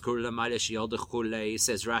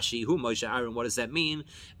Rashi, who Moshe Aaron, what does that mean?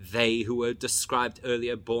 They who were described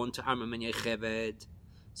earlier, born to Arma and Yecheved.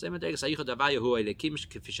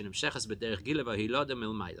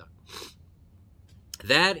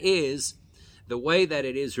 That is the way that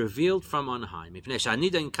it is revealed from on high.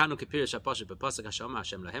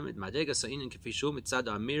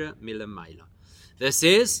 This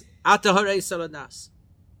is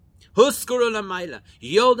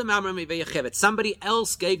somebody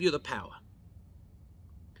else gave you the power.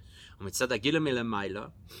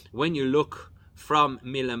 When you look from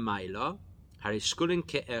Milamayla,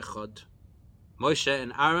 Moshe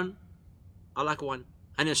and Aaron are like one.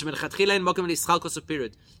 Means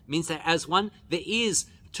that as one, there is,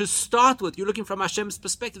 to start with, you're looking from Hashem's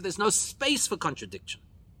perspective, there's no space for contradiction.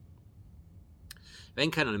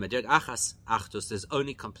 There's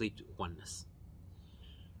only complete oneness.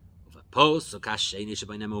 And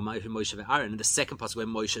the second part where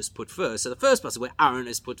Moshe is put first. So the first part where Aaron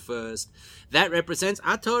is put first. That represents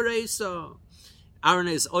Atoreso. Aaron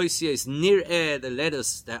is Oisios, near the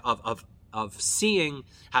letters of seeing.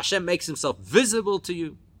 Hashem makes himself visible to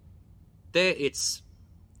you. There it's,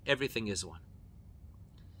 everything is one.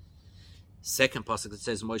 Second pasuk that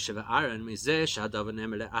says Moshe ve'Aaron,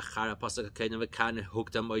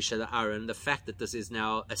 Aaron. The fact that this is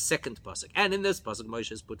now a second pasuk, and in this pasuk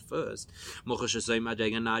Moshe is put first.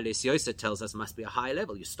 Yosef tells us must be a high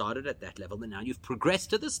level. You started at that level, and now you've progressed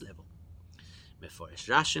to this level.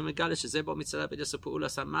 Rashi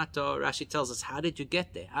tells us, how did you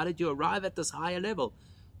get there? How did you arrive at this higher level?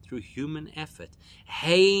 Through human effort.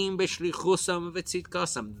 They,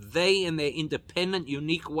 in their independent,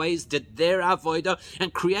 unique ways, did their avodah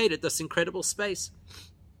and created this incredible space.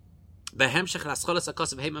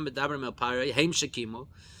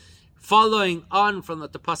 Following on from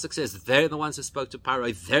what the pasuk says, they're the ones who spoke to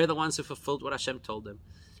Paro. They're the ones who fulfilled what Hashem told them.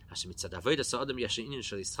 If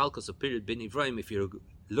you're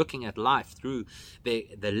looking at life through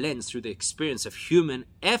the lens, through the experience of human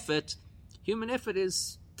effort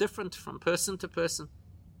is different from person to person.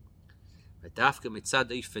 Dafka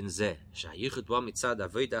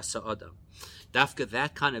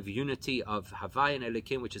that kind of unity of Havaya and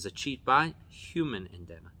Elikim, which is achieved by human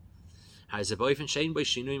endeavor.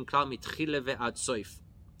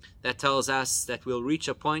 That tells us that we'll reach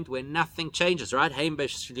a point where nothing changes, right?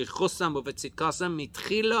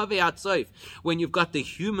 When you've got the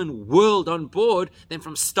human world on board, then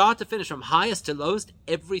from start to finish, from highest to lowest,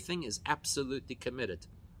 everything is absolutely committed.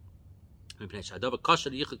 Because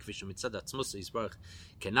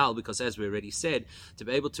as we already said, to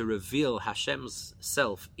be able to reveal Hashem's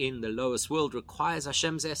self in the lowest world requires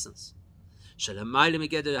Hashem's essence,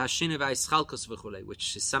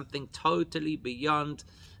 which is something totally beyond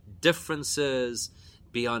differences,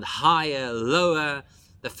 beyond higher, lower.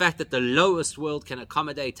 The fact that the lowest world can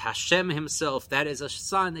accommodate Hashem himself, that is a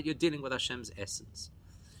sign that you're dealing with Hashem's essence.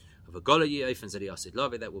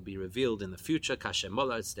 That will be revealed in the future,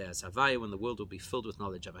 when the world will be filled with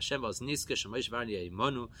knowledge of Hashem, and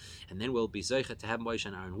then we'll be Zocher to have Moshe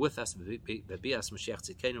and Aaron with us with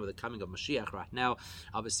the coming of Mashiach. Right now,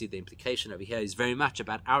 obviously the implication over here is very much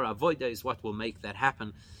about our avodah, is what will make that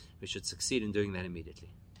happen. We should succeed in doing that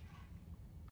immediately.